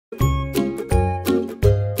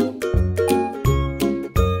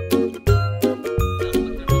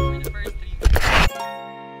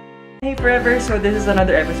forever, so this is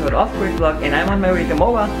another episode of Quick Vlog, and I'm on my way to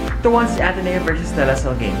MOA to watch the Ateneo versus De La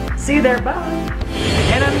Salle game. See you there, bye!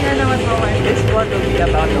 And I'm here now at MOA, and this vlog will be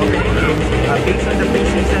about opening games based on the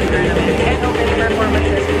preseason tournament and opening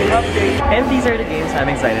performances update. And these are the games I'm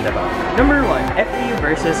excited about. Number 1, FAU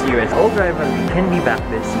versus US. Old rivalry can be back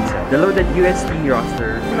this season. The loaded UST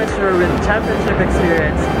roster, mature with championship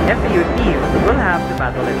experience, FAU team will have to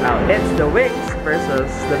battle it out. It's the wings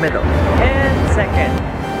versus the middle. And second,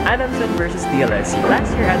 Adamson versus DLSU.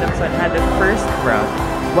 Last year, Adamson had the first round,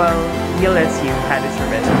 while DLSU had its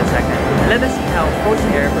revenge in the second. Let us see how Coach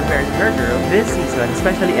Air prepares her girl this season,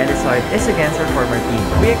 especially Elisoid, is against her former team.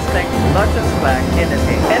 We expect lots of swag in the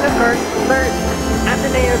game. And of course, third,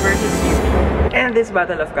 Ateneo versus U. And this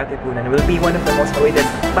Battle of Katipunan will be one of the most awaited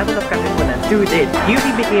Battle of Katipunan to date. UP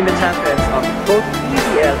became the champions of both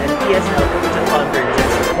PBL and PSL Provincial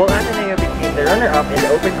Conferences, while Ateneo became the runner-up in the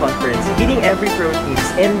Open Conference, beating every pro teams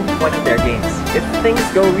in one of their games. If things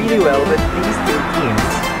go really well with these two teams,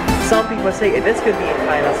 some people say this could be in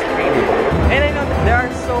finals preview. And I know that there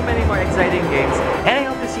are so many more exciting games, and I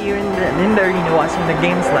hope to see you in the arena watching the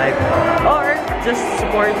games live, or just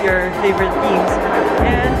support your favorite teams.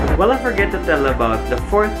 And well, I forget to tell about the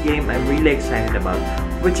fourth game I'm really excited about,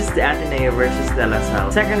 which is the Ateneo versus De La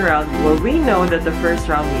Salle. Second round, well, we know that the first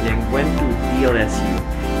round meeting went to DLSU,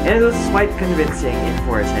 and it was quite convincing in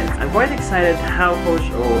 4 sets. I'm quite excited how Coach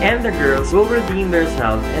O and the girls will redeem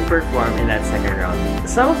themselves and perform in that second round.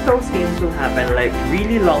 Some of those games will happen like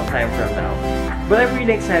really long time from now, but I'm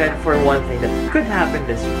really excited for one thing that could happen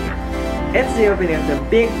this week. It's the opening of the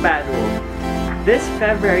Big Bad Wolf this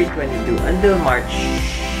February 22 until March.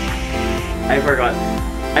 I forgot.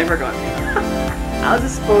 I'll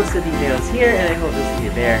just post the details here, and I hope to see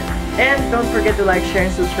you there. And don't forget to like, share,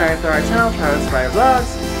 and subscribe to our channel, TravelSpire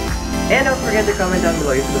Vlogs. And don't forget to comment down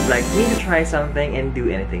below if you'd like me to try something and do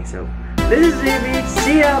anything. So, this is JB.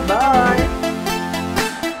 See ya! Bye!